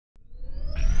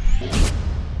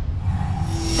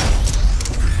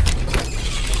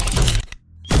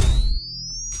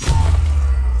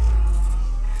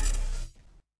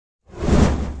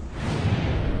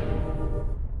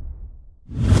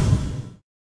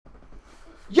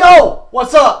Yo,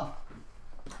 what's up?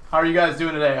 How are you guys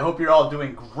doing today? I hope you're all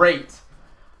doing great.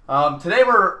 Today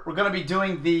we're going to be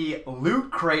doing the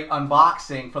Loot Crate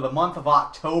unboxing for the month of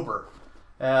October.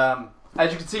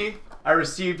 As you can see, I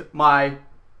received my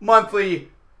monthly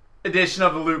edition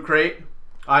of the Loot Crate.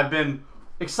 I've been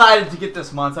excited to get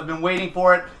this month. I've been waiting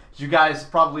for it. As you guys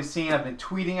have probably seen, I've been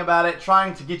tweeting about it,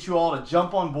 trying to get you all to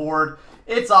jump on board.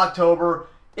 It's October.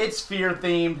 It's fear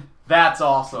themed. That's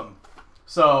awesome.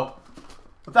 So,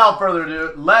 without further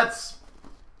ado, let's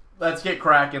get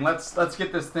cracking. Let's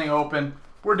get this thing open.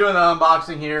 We're doing the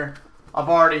unboxing here. I've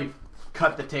already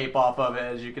cut the tape off of it,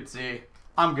 as you can see.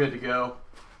 I'm good to go.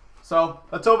 So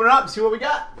let's open it up and see what we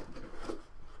got.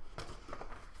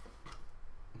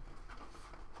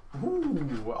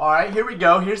 Ooh, all right, here we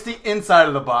go. Here's the inside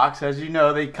of the box. As you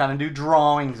know, they kind of do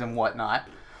drawings and whatnot.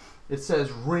 It says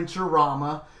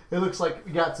Rincherama. It looks like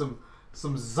we got some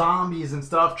zombies and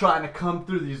stuff trying to come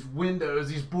through these windows,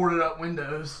 these boarded up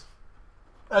windows.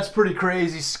 That's pretty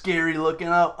crazy, scary looking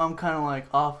up. I'm kind of like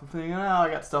off the thing. Oh, I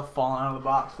got stuff falling out of the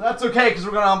box. But that's okay because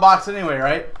we're going to unbox it anyway,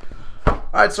 right?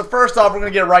 Alright, so first off, we're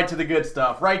going to get right to the good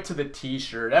stuff. Right to the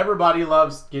t-shirt. Everybody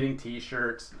loves getting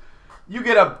t-shirts. You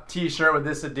get a t-shirt with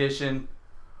this edition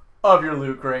of your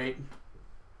Loot Crate.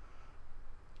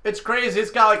 It's crazy.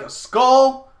 It's got like a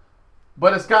skull,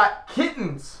 but it's got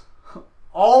kittens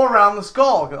all around the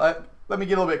skull. Let me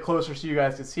get a little bit closer so you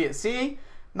guys can see it. See?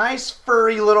 Nice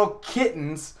furry little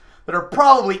kittens that are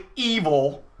probably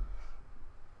evil.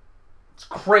 It's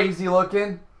crazy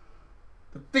looking.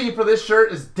 The theme for this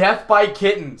shirt is Death by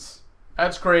Kittens.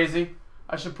 That's crazy.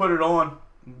 I should put it on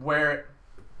and wear it.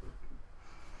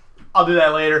 I'll do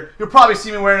that later. You'll probably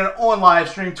see me wearing it on live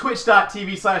stream.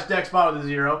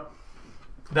 Twitch.tv/DexBot0.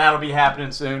 That'll be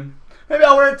happening soon. Maybe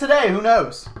I'll wear it today. Who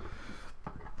knows?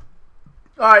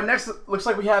 Alright, next looks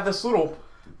like we have this little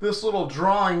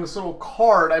drawing, this little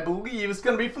card. I believe it's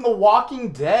going to be from The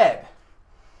Walking Dead.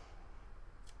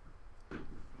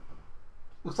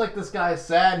 Looks like this guy is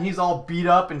sad and he's all beat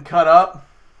up and cut up.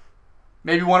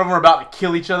 Maybe one of them are about to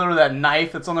kill each other with that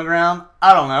knife that's on the ground.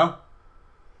 I don't know.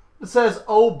 It says,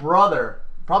 "Oh brother."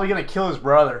 Probably going to kill his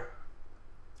brother.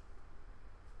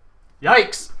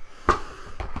 Yikes.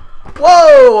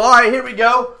 Whoa! Alright, here we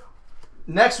go.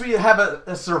 Next we have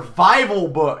a survival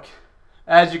book,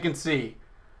 as you can see.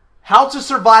 How to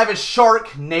survive a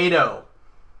Sharknado.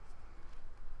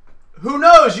 Who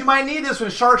knows? You might need this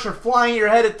when sharks are flying at your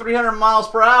head at 300 miles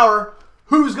per hour.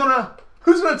 Who's gonna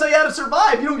tell you how to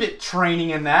survive? You don't get training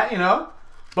in that, you know.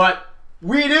 But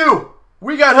we do.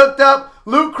 We got hooked up.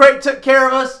 Loot Crate took care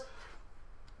of us.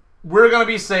 We're gonna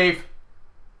be safe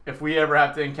if we ever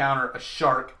have to encounter a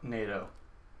Sharknado.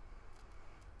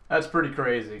 That's pretty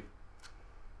crazy.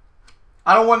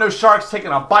 I don't want no sharks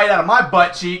taking a bite out of my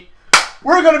butt cheek.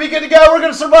 We're going to be good to go. We're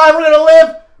going to survive. We're going to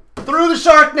live through the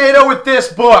Sharknado with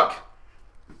this book.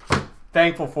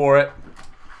 Thankful for it.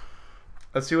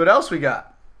 Let's see what else we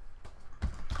got.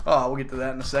 Oh, we'll get to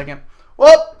that in a second.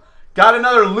 Well, got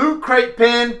another Loot Crate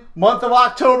pin. Month of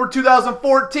October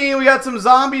 2014. We got some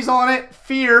zombies on it.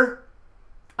 Fear.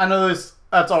 I know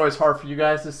that's always hard for you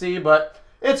guys to see, but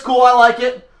it's cool. I like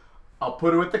it. I'll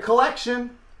put it with the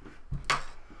collection.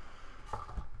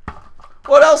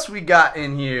 What else we got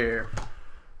in here?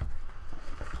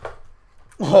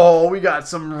 Oh, we got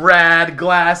some rad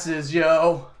glasses,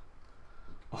 yo.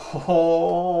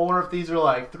 Oh, I wonder if these are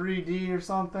like 3D or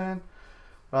something.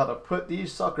 About to put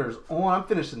these suckers on. I'm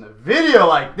finishing the video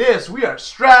like this. We are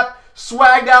strapped,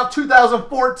 swagged out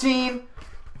 2014.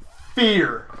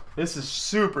 Fear. This is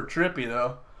super trippy,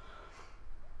 though.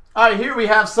 Alright, here we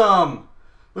have some,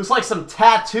 looks like some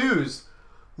tattoos.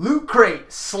 Loot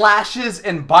Crate, slashes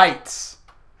and bites.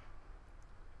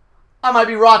 I might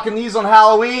be rocking these on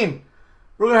Halloween.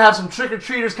 We're going to have some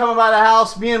trick-or-treaters coming by the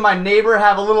house. Me and my neighbor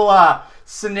have a little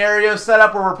scenario set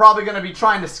up where we're probably going to be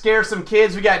trying to scare some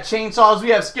kids. We got chainsaws. We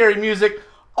have scary music.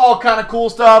 All kind of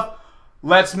cool stuff.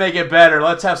 Let's make it better.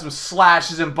 Let's have some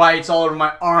slashes and bites all over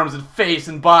my arms and face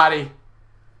and body.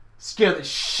 Scare the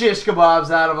shish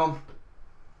kebabs out of them.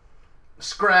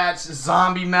 Scratch,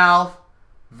 zombie mouth.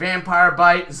 Vampire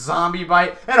bite, zombie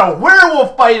bite, and a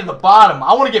werewolf bite at the bottom.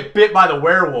 I want to get bit by the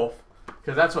werewolf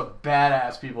because that's what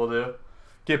badass people do.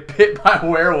 Get bit by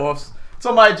werewolves. It's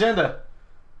on my agenda.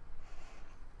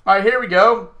 Alright, here we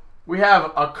go. We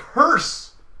have a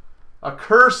curse. A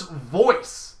curse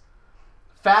voice.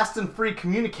 Fast and free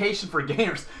communication for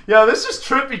gamers. Yo, this is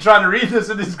trippy trying to read this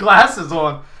with these glasses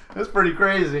on. It's pretty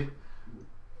crazy.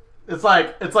 It's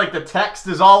like the text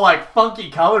is all like funky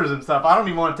colors and stuff. I don't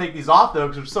even want to take these off though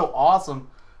because they're so awesome.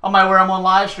 I might wear them on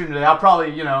live stream today. I'll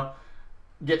probably, you know,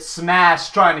 get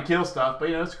smashed trying to kill stuff, but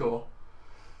you know, it's cool.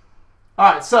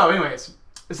 All right, so anyways,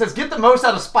 it says, get the most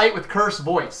out of Spite with Curse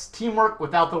Voice. Teamwork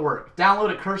without the work.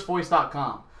 Download at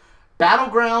cursevoice.com.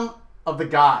 Battleground of the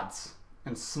Gods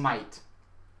and Smite.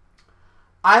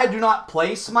 I do not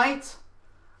play Smite.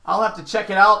 I'll have to check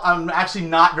it out. I'm actually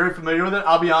not very familiar with it,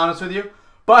 I'll be honest with you.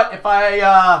 But if I,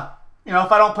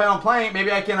 if I don't plan on playing it,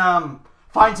 maybe I can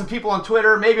find some people on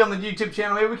Twitter, maybe on the YouTube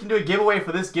channel. Maybe we can do a giveaway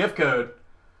for this gift code.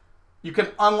 You can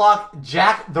unlock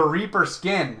Jack the Reaper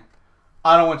skin.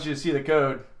 I don't want you to see the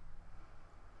code.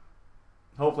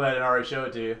 Hopefully I didn't already show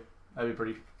it to you. That'd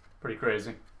be pretty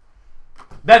crazy.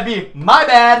 That'd be my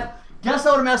bad. Guess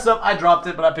I would have messed up. I dropped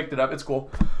it, but I picked it up. It's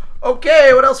cool.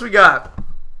 Okay, what else we got?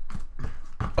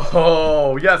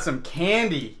 Oh, we got some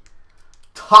candy.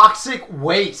 Toxic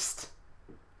Waste.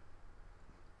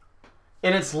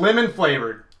 And it's lemon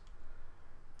flavored.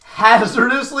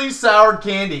 Hazardously soured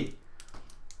candy.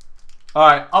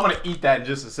 Alright, I'm going to eat that in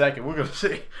just a second. We're going to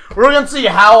see. We're going to see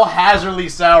how hazardly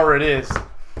sour it is.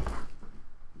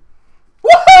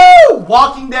 Woohoo!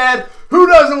 Walking Dead. Who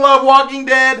doesn't love Walking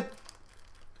Dead?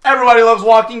 Everybody loves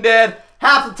Walking Dead.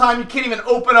 Half the time you can't even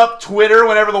open up Twitter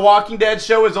whenever the Walking Dead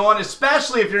show is on,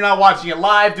 especially if you're not watching it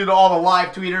live due to all the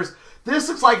live tweeters. This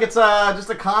looks like it's just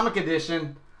a comic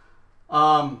edition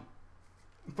for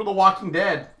the Walking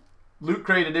Dead. Loot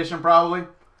Crate edition, probably.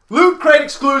 Loot Crate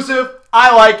exclusive.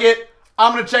 I like it.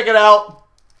 I'm going to check it out.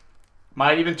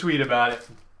 Might even tweet about it.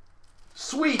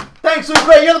 Sweet. Thanks, Loot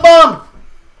Crate. You're the bomb.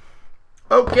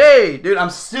 Okay, dude, I'm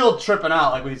still tripping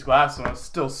out like with these glasses on. It's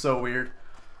still so weird.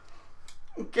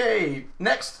 Okay,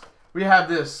 next we have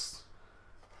this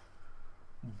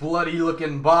bloody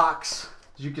looking box,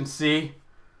 as you can see.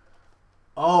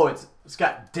 Oh, it's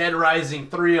got Dead Rising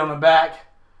 3 on the back.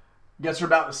 Guess we're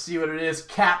about to see what it is.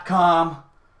 Capcom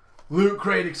Loot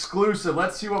Crate exclusive.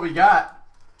 Let's see what we got.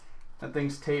 That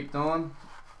thing's taped on.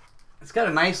 It's got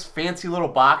a nice fancy little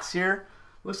box here.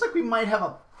 Looks like we might have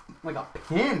a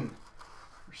pin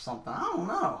or something. I don't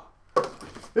know.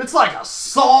 It's like a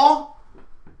saw.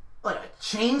 Like a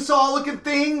chainsaw looking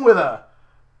thing with a,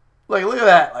 like, look at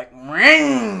that, like,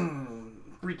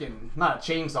 freaking, not a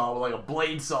chainsaw, but like a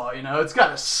blade saw, you know. It's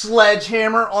got a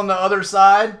sledgehammer on the other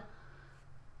side.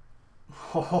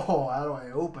 Oh, how do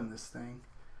I open this thing?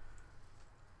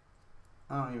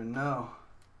 I don't even know.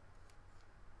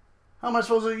 How am I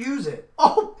supposed to use it?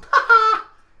 Oh,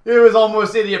 it was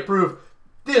almost idiot proof.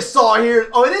 This saw here,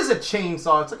 oh, it is a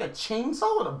chainsaw. It's like a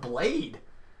chainsaw with a blade.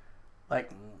 Like,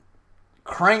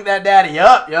 crank that daddy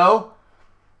up, yo.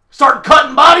 Start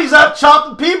cutting bodies up,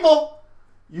 chopping people.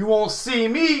 You won't see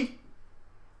me.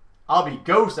 I'll be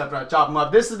ghost after I chop them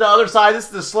up. This is the other side. This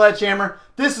is the sledgehammer.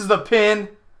 This is the pin.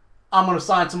 I'm going to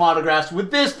sign some autographs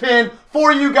with this pin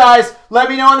for you guys. Let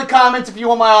me know in the comments if you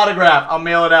want my autograph. I'll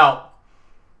mail it out.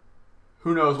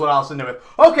 Who knows what else into it.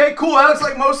 Okay, cool. That looks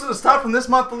like most of the stuff from this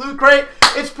month of Loot Crate.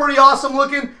 It's pretty awesome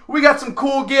looking. We got some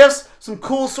cool gifts, some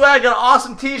cool swag, got an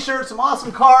awesome t-shirt, some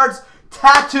awesome cards,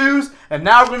 tattoos, and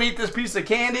now we're going to eat this piece of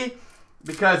candy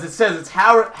because it says it's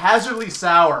hazardly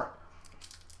sour.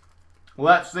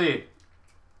 Let's see.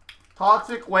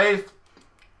 Toxic Waste.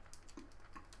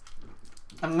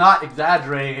 I'm not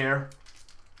exaggerating here.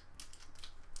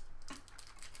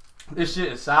 This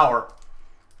shit is sour.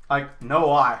 Like, no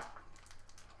lie.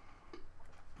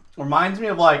 Reminds me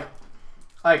of like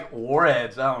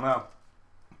Warheads. I don't know.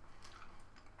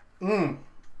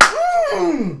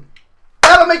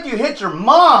 That'll make you hit your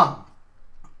mom.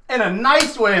 In a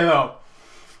nice way, though.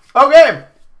 Okay.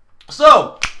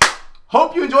 So,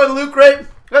 hope you enjoyed the Loot Crate.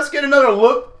 Let's get another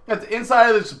look at the inside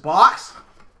of this box.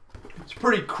 It's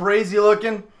pretty crazy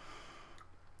looking.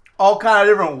 All kind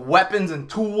of different weapons and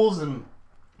tools and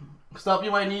stuff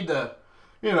you might need to,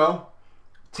 you know,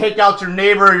 take out your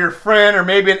neighbor or your friend or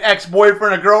maybe an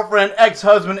ex-boyfriend, a girlfriend,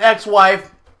 ex-husband,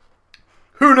 ex-wife.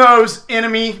 Who knows?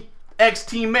 Enemy,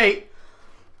 ex-teammate.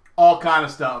 All kind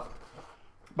of stuff.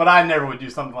 But I never would do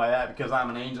something like that because I'm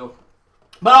an angel.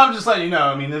 But I'm just letting you know.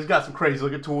 I mean, there's got some crazy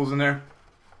looking tools in there.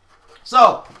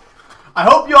 So, I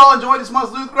hope you all enjoyed this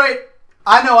month's Loot Crate.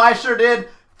 I know I sure did.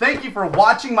 Thank you for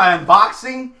watching my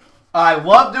unboxing. I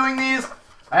love doing these.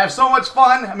 I have so much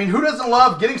fun. I mean, who doesn't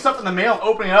love getting stuff in the mail and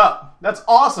opening it up? That's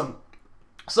awesome.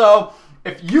 So,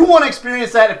 if you want to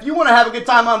experience that, if you want to have a good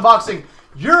time unboxing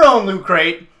your own Loot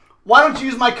Crate, why don't you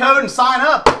use my code and sign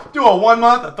up? Do a 1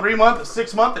 month, a 3 month, a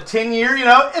 6 month, a 10 year, you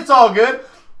know, it's all good.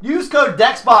 Use code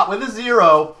DEXBOT with a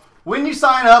 0 when you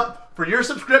sign up for your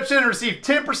subscription and receive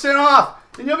 10% off.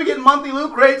 Then you'll be getting monthly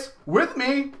Loot Crates with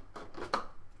me.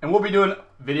 And we'll be doing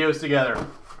videos together.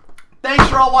 Thanks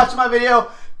for all watching my video.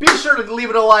 Be sure to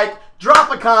leave it a like, drop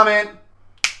a comment.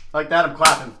 Like that, I'm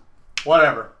clapping.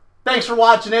 Whatever. Thanks for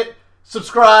watching it.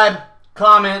 Subscribe,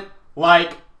 comment,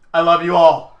 like. I love you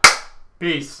all.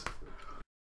 Peace.